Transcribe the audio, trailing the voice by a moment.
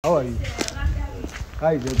How are you?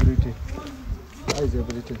 How is everything? How is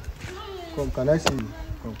everything? Come, can I see you?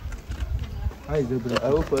 Come. How is everything? I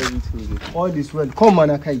hope everything is good. All is well. Come,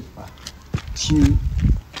 Manakai.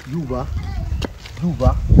 Yuba.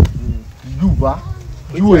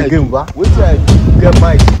 You again, ba? What I do? Get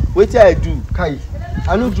mine. What I do? Kai.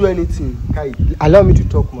 I don't do anything. Kai. Allow me to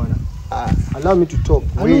talk, man. Allow me to talk.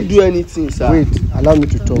 I don't do anything, sir. Wait. Allow me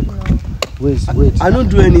to talk. Wait. I don't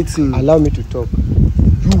do anything. Allow me to talk.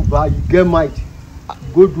 You get mine.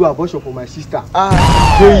 Go do abortion for my sister.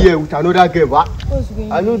 Stay here with another girl, ba?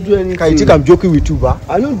 I don't do anything. Kai, you think I'm joking with you, ba?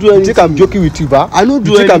 I don't do anything. You think I'm joking with you, ba? I don't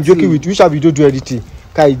do anything. You think I'm joking with you? Which have you don't do anything?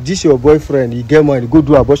 Kai, this your boyfriend. He get money. Go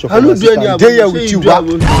do abortion for my sister. I don't do any abortion. With you,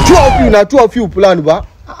 ba? Two of you plan, ba?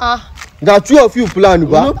 Now two of you plan,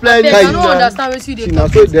 ba? No plan. I don't understand what you dey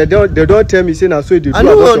talk. So they don't tell me say na so they do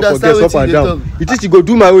abortion for girls up and down. You think you go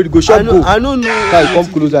do my way, you go shop go? I don't know. Kai, come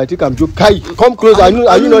closer. I think I'm joking. Kai, come closer. Are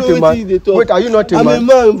you not a man? Wait, are you not a man? I'm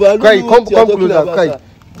a man, but Kai, come closer. Kai,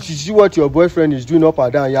 you see what your boyfriend is doing up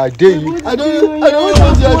and down. Yeah, I dare you. I don't know what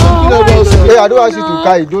you are talking about, sir. Hey, I don't ask you to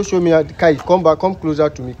Kai. Don't show me. Kai, come back. Come closer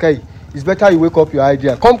to me. Kai, it's better you wake up your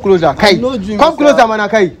idea. Come closer. Kai, come closer, man.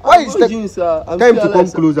 Kai, why is that? Time to come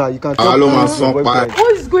closer. You can talk.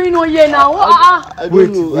 What is going on here now? I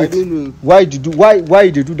don't know. Why did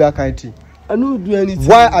you do that kind of thing? I don't do anything.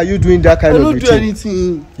 Why are you doing that kind of thing? I don't do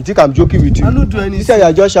anything. You think I'm joking with you? I don't do anything. You say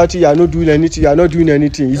you're just shouting, you're not doing anything, you're not doing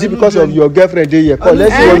anything. Is it because of your girlfriend there here? Come,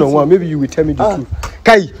 let's see one on one. Maybe you will tell me the truth.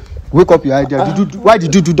 Kai, wake up your idea. Why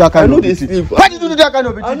did you do that kind of thing? Why did you do that kind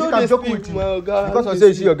of thing? I know I'm they joking with sleep, you. my Because I say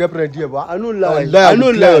you see your girlfriend there, but I don't lie. I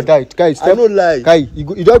don't lie. Kai, I don't lie. Kai,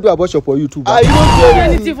 you don't do abortion for you too, but I don't do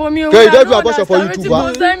anything for me. Kai, you don't do abortion for you too,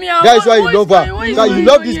 but that is why you love her. Kai, you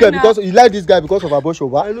love this guy because you like this guy because of abortion,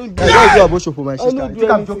 but I don't do abortion for my sister. You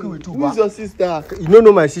think I'm joking with you, Who is your sister? You don't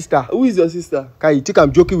know my sister. Who is your sister? Kai, you think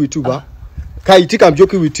I'm joking with you, but Kai, you think I'm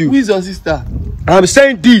joking with you? Who is your sister? I'm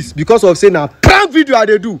saying this because of saying a prank video I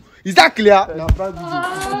they do. Is that clear?